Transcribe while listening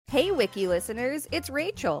Hey, Wiki listeners, it's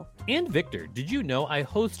Rachel. And Victor, did you know I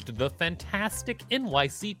host the fantastic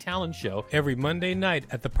NYC Talent Show every Monday night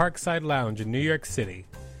at the Parkside Lounge in New York City?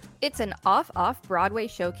 It's an off-Broadway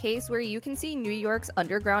showcase where you can see New York's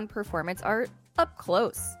underground performance art up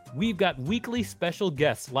close. We've got weekly special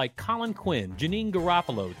guests like Colin Quinn, Janine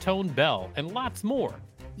Garofalo, Tone Bell, and lots more.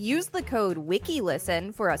 Use the code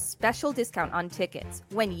WIKILISTEN for a special discount on tickets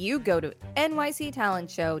when you go to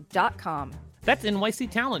nyctalentshow.com. That's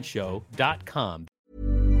nyctalentshow.com.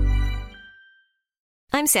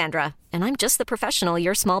 I'm Sandra, and I'm just the professional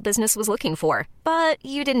your small business was looking for. But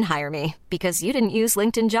you didn't hire me because you didn't use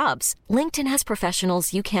LinkedIn Jobs. LinkedIn has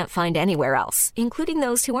professionals you can't find anywhere else, including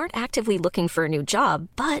those who aren't actively looking for a new job,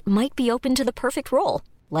 but might be open to the perfect role,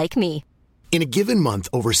 like me. In a given month,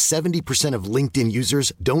 over 70% of LinkedIn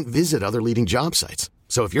users don't visit other leading job sites.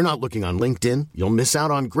 So if you're not looking on LinkedIn, you'll miss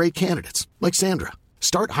out on great candidates like Sandra.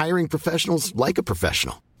 Start hiring professionals like a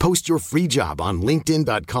professional. Post your free job on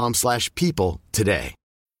linkedin.com/people today.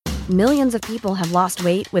 Millions of people have lost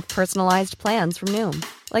weight with personalized plans from Noom.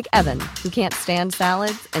 Like Evan, who can't stand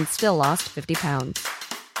salads and still lost 50 pounds.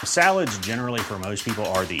 Salads generally for most people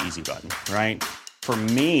are the easy button, right? For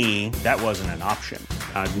me, that wasn't an option.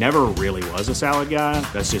 I never really was a salad guy.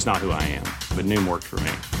 That's just not who I am. But Noom worked for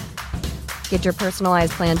me. Get your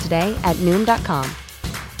personalized plan today at Noom.com.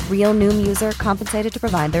 Real Noom user compensated to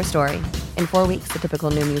provide their story. In 4 weeks, the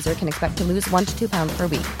typical Noom user can expect to lose 1 to 2 pounds per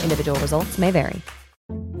week. Individual results may vary.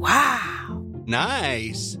 Wow.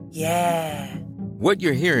 Nice. Yeah. What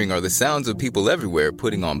you're hearing are the sounds of people everywhere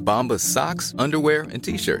putting on Bombas socks, underwear, and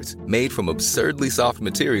T-shirts made from absurdly soft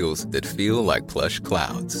materials that feel like plush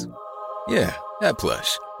clouds. Yeah, that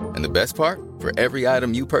plush. And the best part? For every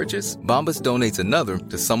item you purchase, Bombas donates another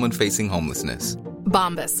to someone facing homelessness.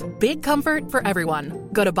 Bombas. Big comfort for everyone.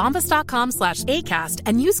 Go to bombas.com/ACAST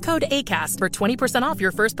and use code ACAST for 20% off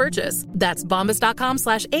your first purchase. That's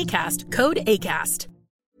bombas.com/ACAST. Code ACAST.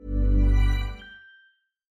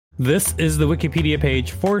 This is the Wikipedia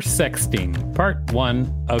page for Sexting, part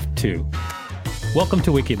 1 of 2. Welcome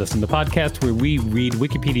to WikiListen, the podcast where we read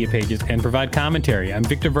Wikipedia pages and provide commentary. I'm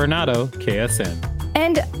Victor Vernado, KSN.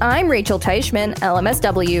 And I'm Rachel Teichman,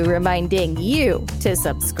 LMSW, reminding you to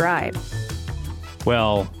subscribe.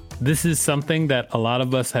 Well, this is something that a lot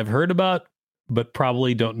of us have heard about, but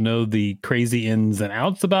probably don't know the crazy ins and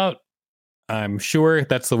outs about. I'm sure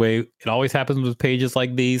that's the way it always happens with pages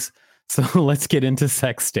like these. So let's get into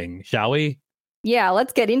sexting, shall we? Yeah,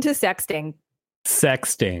 let's get into sexting.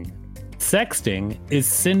 Sexting. Sexting is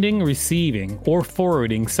sending, receiving, or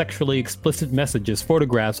forwarding sexually explicit messages,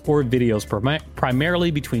 photographs, or videos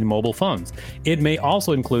primarily between mobile phones. It may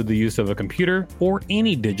also include the use of a computer or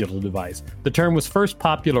any digital device. The term was first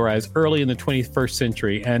popularized early in the 21st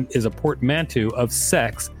century and is a portmanteau of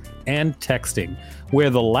sex and texting,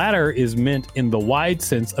 where the latter is meant in the wide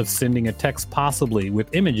sense of sending a text possibly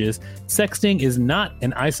with images. Sexting is not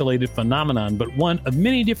an isolated phenomenon, but one of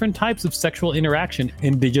many different types of sexual interaction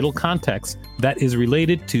in digital contexts that is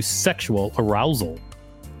related to sexual arousal.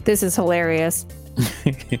 This is hilarious.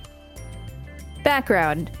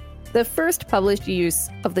 Background. The first published use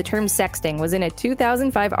of the term sexting was in a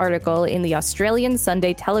 2005 article in the Australian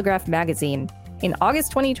Sunday Telegraph magazine. In August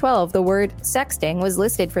 2012, the word sexting was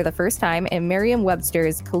listed for the first time in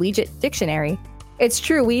Merriam-Webster's Collegiate Dictionary. It's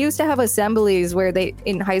true, we used to have assemblies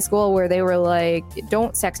in high school where they were like,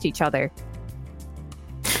 don't sext each other.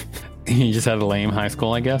 You just had a lame high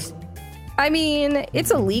school, I guess? I mean, it's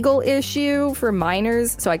a legal issue for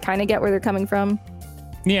minors, so I kind of get where they're coming from.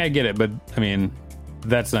 Yeah, I get it, but I mean,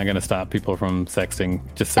 that's not going to stop people from sexting.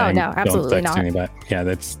 Just saying, no, absolutely don't sext anybody. Yeah,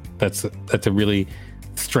 that's a really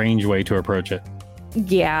strange way to approach it.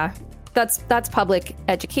 Yeah, that's public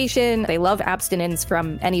education. They love abstinence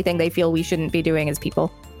from anything they feel we shouldn't be doing as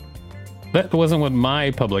people. That wasn't what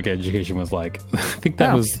my public education was like. I think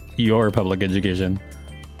that was your public education.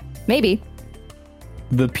 Maybe.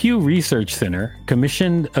 The Pew Research Center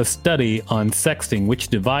commissioned a study on sexting, which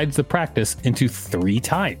divides the practice into 3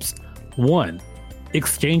 types. 1,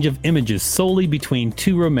 exchange of images solely between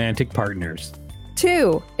 2 romantic partners.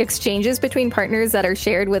 2, exchanges between partners that are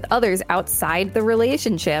shared with others outside the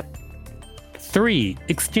relationship. 3,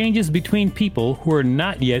 exchanges between people who are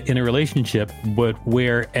not yet in a relationship, but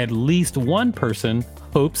where at least one person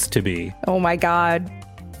hopes to be. Oh my God.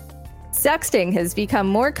 Sexting has become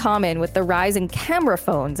more common with the rise in camera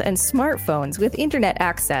phones and smartphones with internet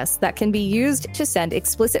access that can be used to send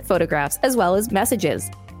explicit photographs as well as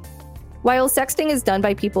messages. While sexting is done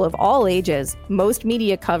by people of all ages, most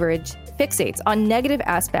media coverage fixates on negative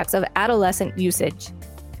aspects of adolescent usage.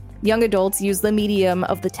 young adults use the medium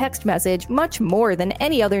of the text message much more than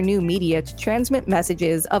any other new media to transmit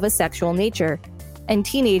messages of a sexual nature. And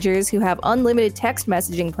teenagers who have unlimited text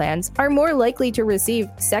messaging plans are more likely to receive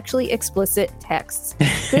sexually explicit texts.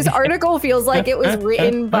 This article feels like it was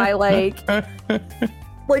written by like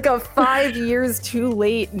a 5 years too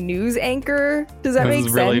late news anchor. Does that make sense?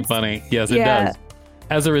 This is really funny. Yes, it does.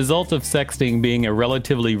 As a result of sexting being a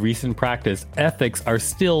relatively recent practice, ethics are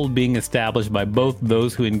still being established by both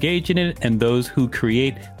those who engage in it and those who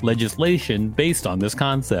create legislation based on this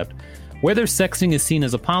concept. Whether sexting is seen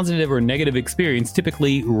as a positive or negative experience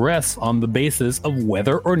typically rests on the basis of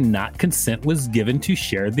whether or not consent was given to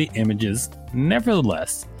share the images.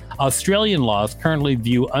 Nevertheless, Australian laws currently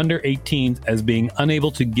view under 18s as being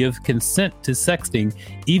unable to give consent to sexting,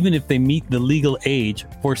 even if they meet the legal age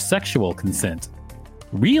for sexual consent.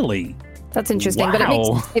 Really? That's interesting,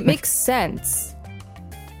 wow. But it makes sense.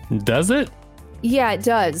 Does it? Yeah, it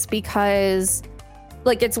does, because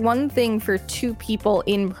like it's one thing for two people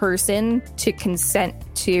in person to consent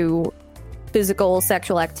to physical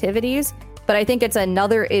sexual activities, but I think it's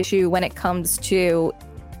another issue when it comes to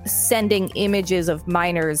sending images of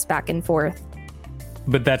minors back and forth.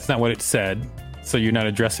 But that's not what it said, so you're not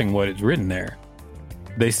addressing what is written there.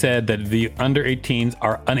 They said that the under 18s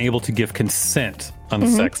are unable to give consent on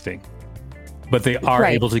sexting, but they are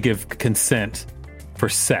able to give consent for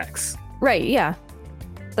sex. Right, yeah.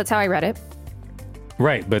 That's how I read it.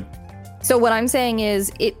 Right, but... So what I'm saying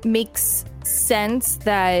is it makes sense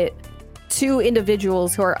that two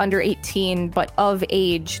individuals who are under 18 but of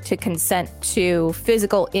age to consent to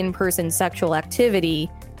physical in-person sexual activity,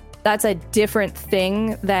 that's a different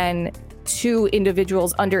thing than two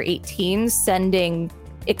individuals under 18 sending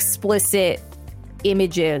explicit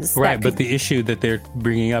images. Right, but the issue that they're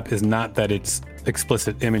bringing up is not that it's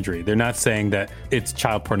explicit imagery. They're not saying that it's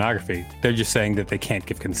child pornography. They're just saying that they can't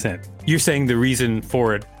give consent. You're saying the reason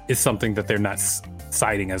for it is something that they're not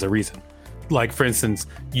citing as a reason. Like, for instance,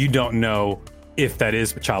 you don't know if that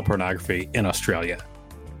is child pornography in Australia.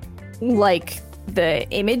 Like the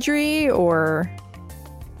imagery or...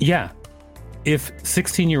 Yeah. If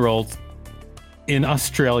 16-year-olds in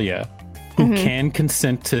Australia who can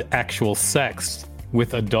consent to actual sex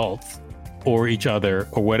with adults or each other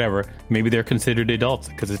or whatever, maybe they're considered adults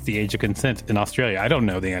because it's the age of consent in Australia. I don't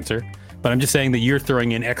know the answer, but I'm just saying that you're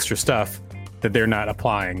throwing in extra stuff that they're not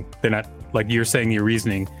applying. They're not, like, you're saying your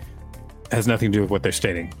reasoning has nothing to do with what they're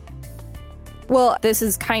stating. Well, this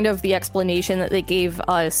is kind of the explanation that they gave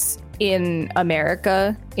us in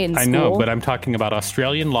America in school. I know, but I'm talking about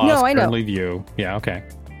Australian laws currently view. Yeah, okay.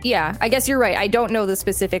 Yeah, I guess you're right. I don't know the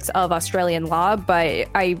specifics of Australian law, but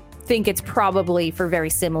I think it's probably for very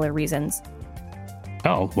similar reasons.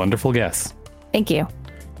 Oh, wonderful guess. Thank you.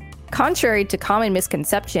 Contrary to common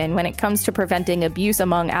misconception, when it comes to preventing abuse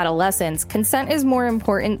among adolescents, consent is more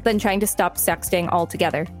important than trying to stop sexting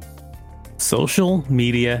altogether. Social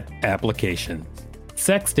media applications.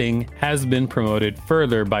 Sexting has been promoted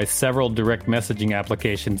further by several direct messaging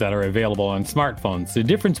applications that are available on smartphones. The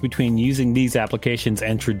difference between using these applications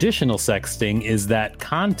and traditional sexting is that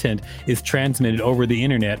content is transmitted over the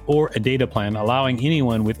internet or a data plan, allowing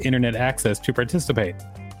anyone with internet access to participate.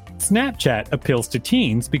 Snapchat appeals to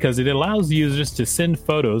teens because it allows users to send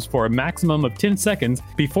photos for a maximum of 10 seconds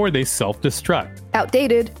before they self-destruct.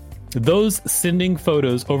 Outdated. Those sending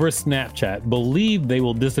photos over Snapchat believe they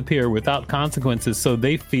will disappear without consequences, so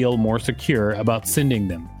they feel more secure about sending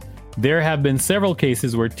them. There have been several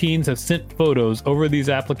cases where teens have sent photos over these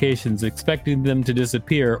applications expecting them to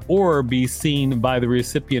disappear or be seen by the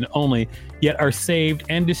recipient only, yet are saved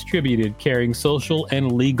and distributed, carrying social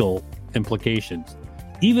and legal implications.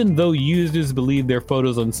 Even though users believe their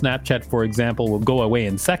photos on Snapchat, for example, will go away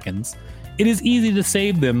in seconds, it is easy to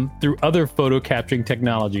save them through other photo capturing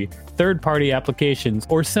technology, third-party applications,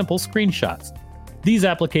 or simple screenshots. These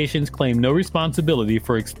applications claim no responsibility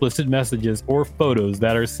for explicit messages or photos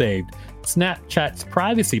that are saved. Snapchat's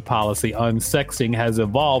privacy policy on sexting has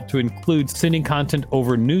evolved to include sending content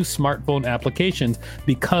over new smartphone applications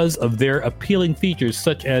because of their appealing features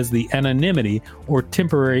such as the anonymity or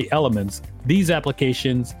temporary elements. These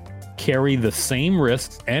applications carry the same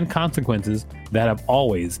risks and consequences that have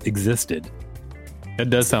always existed. That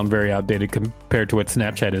does sound very outdated compared to what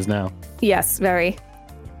Snapchat is now. Yes, very.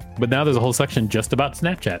 But now there's a whole section just about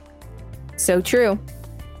Snapchat. So true.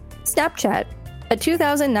 Snapchat. A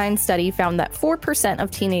 2009 study found that 4% of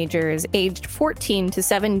teenagers aged 14 to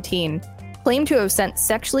 17 claim to have sent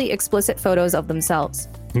sexually explicit photos of themselves.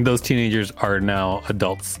 Those teenagers are now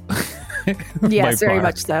adults. Yes, very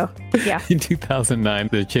much so. Yeah. In 2009,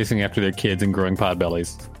 they're chasing after their kids and growing pot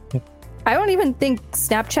bellies. I don't even think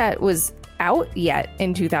Snapchat was out yet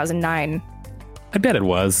in 2009. I bet it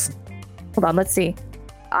was. Hold on, let's see.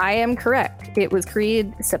 I am correct. It was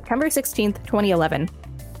created September 16th, 2011.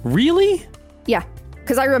 Really? Yeah,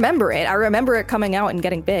 because I remember it. I remember it coming out and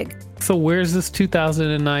getting big. So where's this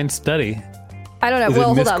 2009 study? I don't know. Is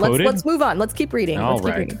well, it hold on. misquoted? Let's move on. Let's keep reading. All Let's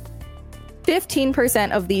keep right. reading.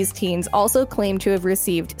 15% of these teens also claim to have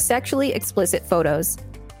received sexually explicit photos.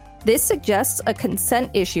 This suggests a consent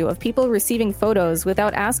issue of people receiving photos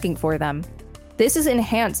without asking for them. This is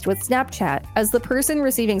enhanced with Snapchat, as the person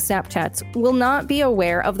receiving Snapchats will not be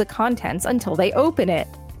aware of the contents until they open it,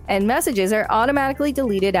 and messages are automatically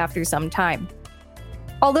deleted after some time.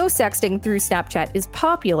 Although sexting through Snapchat is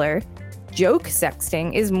popular, joke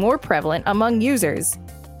sexting is more prevalent among users.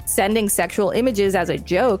 Sending sexual images as a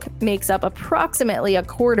joke makes up approximately a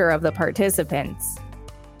quarter of the participants.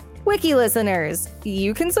 Wiki listeners,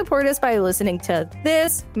 you can support us by listening to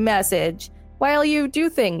this message while you do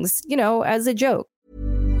things, as a joke.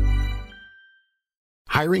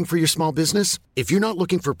 Hiring for your small business? If you're not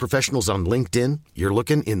looking for professionals on LinkedIn, you're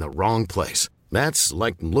looking in the wrong place. That's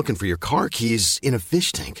like looking for your car keys in a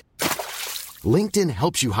fish tank. LinkedIn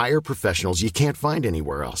helps you hire professionals you can't find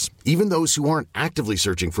anywhere else, even those who aren't actively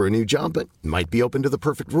searching for a new job but might be open to the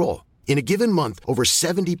perfect role. In a given month, over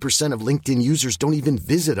 70% of LinkedIn users don't even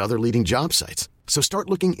visit other leading job sites. So start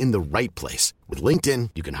looking in the right place. With LinkedIn,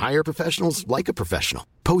 you can hire professionals like a professional.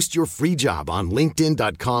 Post your free job on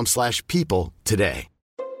linkedin.com/people today.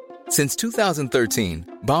 Since 2013,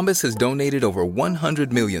 Bombas has donated over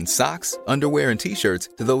 100 million socks, underwear, and T-shirts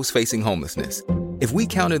to those facing homelessness. If we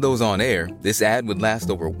counted those on air, this ad would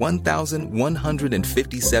last over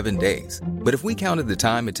 1,157 days. But if we counted the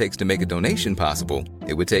time it takes to make a donation possible,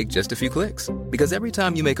 it would take just a few clicks. Because every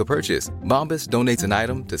time you make a purchase, Bombas donates an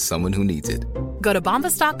item to someone who needs it. Go to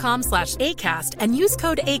bombas.com/ACAST and use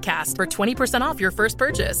code ACAST for 20% off your first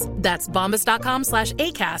purchase. That's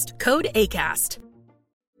bombas.com/ACAST, code ACAST.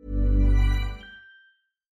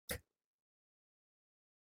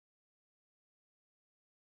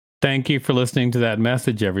 Thank you for listening to that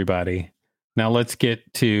message, everybody. Now let's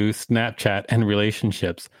get to Snapchat and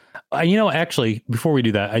relationships. Actually, before we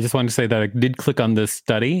do that, I just wanted to say that I did click on this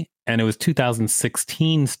study, and it was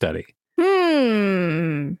 2016 study.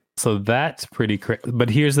 So that's pretty crazy.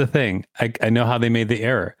 But here's the thing. I know how they made the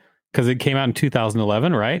error, because it came out in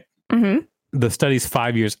 2011, right? Mm-hmm. The study's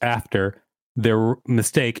 5 years after. Their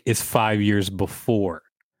mistake is 5 years before.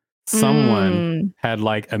 Someone had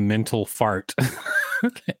like a mental fart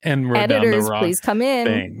and wrote down the wrong please come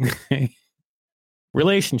in. thing.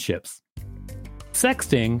 Relationships.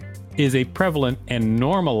 Sexting is a prevalent and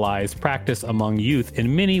normalized practice among youth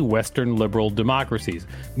in many Western liberal democracies.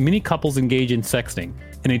 Many couples engage in sexting.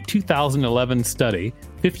 In a 2011 study,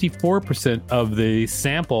 54% of the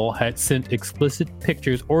sample had sent explicit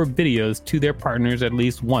pictures or videos to their partners at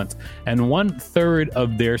least once, and 1/3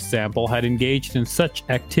 of their sample had engaged in such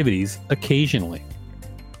activities occasionally.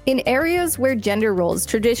 In areas where gender roles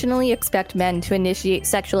traditionally expect men to initiate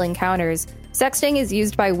sexual encounters, sexting is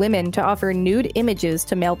used by women to offer nude images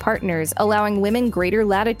to male partners, allowing women greater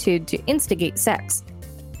latitude to instigate sex.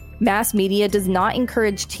 Mass media does not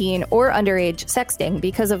encourage teen or underage sexting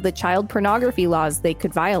because of the child pornography laws they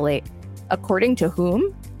could violate. According to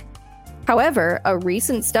whom? However, a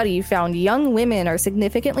recent study found young women are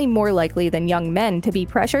significantly more likely than young men to be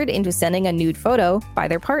pressured into sending a nude photo by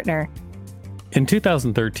their partner. In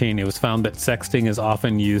 2013, it was found that sexting is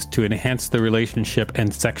often used to enhance the relationship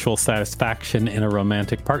and sexual satisfaction in a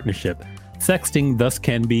romantic partnership. Sexting thus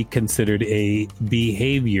can be considered a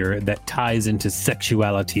behavior that ties into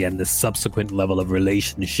sexuality and the subsequent level of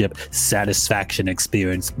relationship satisfaction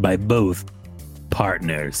experienced by both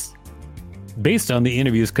partners. Based on the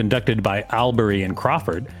interviews conducted by Albury and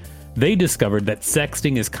Crawford, they discovered that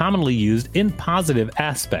sexting is commonly used in positive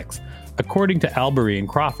aspects. According to Albury and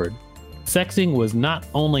Crawford, sexting was not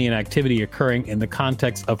only an activity occurring in the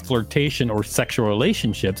context of flirtation or sexual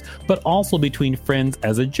relationships, but also between friends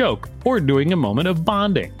as a joke or during a moment of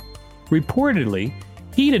bonding. Reportedly,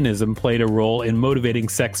 hedonism played a role in motivating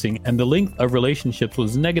sexting, and the length of relationships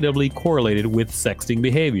was negatively correlated with sexting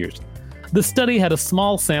behaviors. The study had a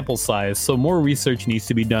small sample size, so more research needs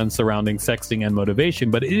to be done surrounding sexting and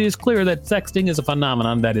motivation, but it is clear that sexting is a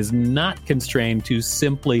phenomenon that is not constrained to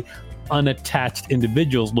simply unattached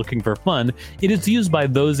individuals looking for fun. It is used by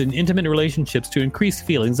those in intimate relationships to increase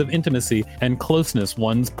feelings of intimacy and closeness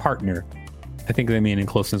one's partner. I think they mean in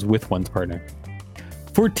closeness with one's partner.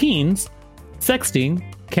 For teens, sexting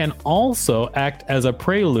can also act as a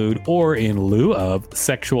prelude or in lieu of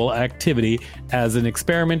sexual activity as an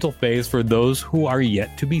experimental phase for those who are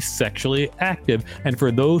yet to be sexually active and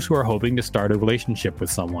for those who are hoping to start a relationship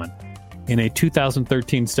with someone. In a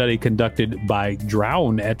 2013 study conducted by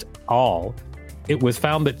Drown et al., it was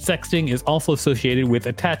found that sexting is also associated with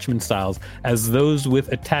attachment styles, as those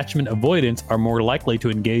with attachment avoidance are more likely to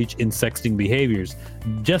engage in sexting behaviors,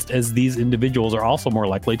 just as these individuals are also more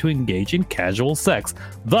likely to engage in casual sex.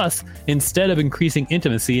 Thus, instead of increasing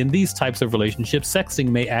intimacy in these types of relationships, sexting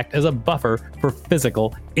may act as a buffer for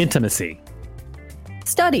physical intimacy.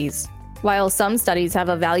 Studies. While some studies have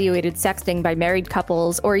evaluated sexting by married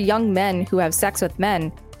couples or young men who have sex with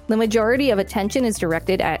men, the majority of attention is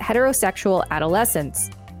directed at heterosexual adolescents.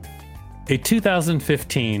 A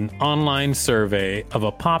 2015 online survey of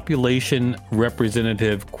a population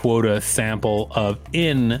representative quota sample of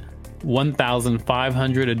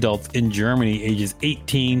 1,500 adults in Germany ages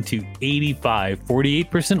 18 to 85,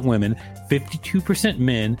 48% women, 52%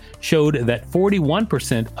 men, showed that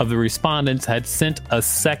 41% of the respondents had sent a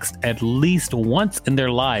sext at least once in their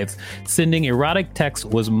lives. Sending erotic text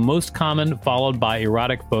was most common, followed by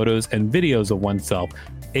erotic photos and videos of oneself.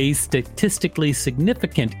 A statistically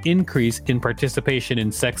significant increase in participation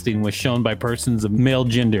in sexting was shown by persons of male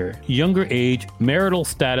gender, younger age, marital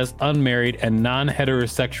status, unmarried, and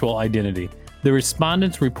non-heterosexual identity. The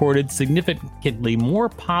respondents reported significantly more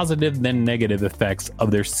positive than negative effects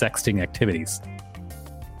of their sexting activities.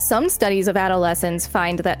 Some studies of adolescents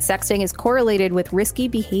find that sexting is correlated with risky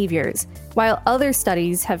behaviors, while other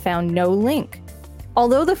studies have found no link.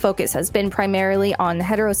 Although the focus has been primarily on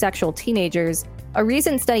heterosexual teenagers, a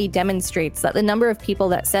recent study demonstrates that the number of people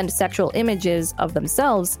that send sexual images of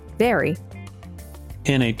themselves vary.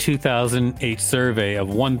 In a 2008 survey of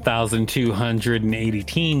 1,280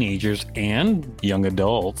 teenagers and young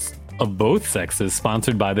adults of both sexes,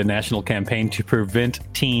 sponsored by the National Campaign to Prevent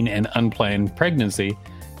Teen and Unplanned Pregnancy,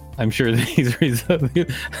 I'm sure these results,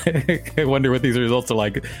 I wonder what these results are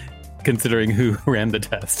like, considering who ran the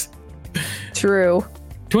test. True.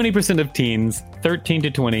 20% of teens, 13 to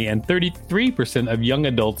 20, and 33% of young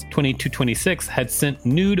adults, 20 to 26, had sent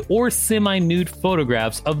nude or semi-nude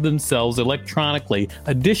photographs of themselves electronically.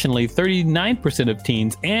 Additionally, 39% of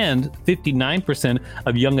teens and 59%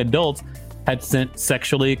 of young adults had sent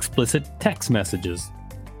sexually explicit text messages.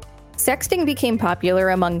 Sexting became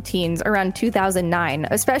popular among teens around 2009,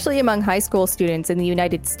 especially among high school students in the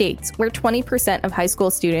United States, where 20% of high school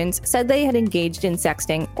students said they had engaged in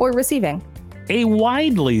sexting or receiving. A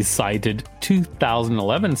widely cited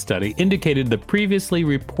 2011 study indicated the previously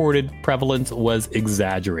reported prevalence was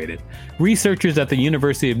exaggerated. Researchers at the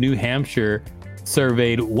University of New Hampshire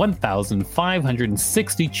surveyed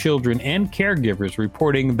 1,560 children and caregivers,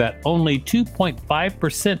 reporting that only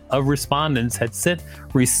 2.5% of respondents had sent,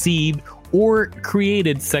 received, or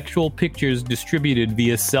created sexual pictures distributed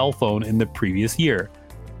via cell phone in the previous year.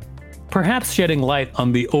 Perhaps shedding light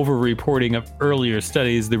on the over-reporting of earlier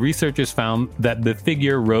studies, the researchers found that the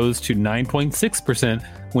figure rose to 9.6%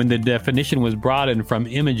 when the definition was broadened from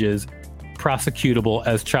images prosecutable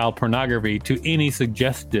as child pornography to any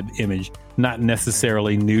suggestive image, not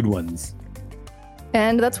necessarily nude ones.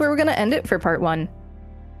 And that's where we're going to end it for part 1.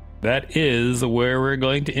 That is where we're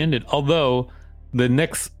going to end it. Although the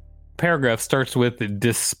next paragraph starts with,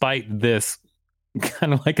 despite this,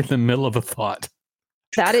 kind of like in the middle of a thought.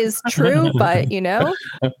 That is true, but,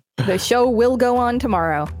 the show will go on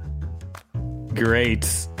tomorrow. Great.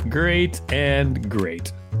 And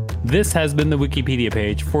great. This has been the Wikipedia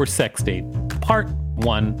page for Sexting, part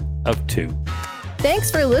 1 of 2.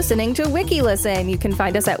 Thanks for listening to WikiListen. You can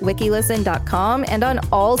find us at wikilisten.com and on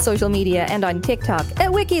all social media and on TikTok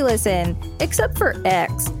at WikiListen, except for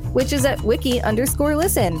X, which is at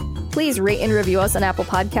wiki_listen. Please rate and review us on Apple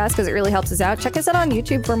Podcasts because it really helps us out. Check us out on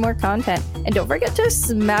YouTube for more content. And don't forget to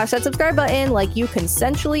smash that subscribe button like you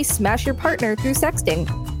consensually smash your partner through sexting.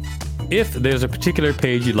 If there's a particular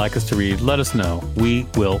page you'd like us to read, let us know. We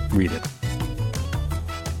will read it.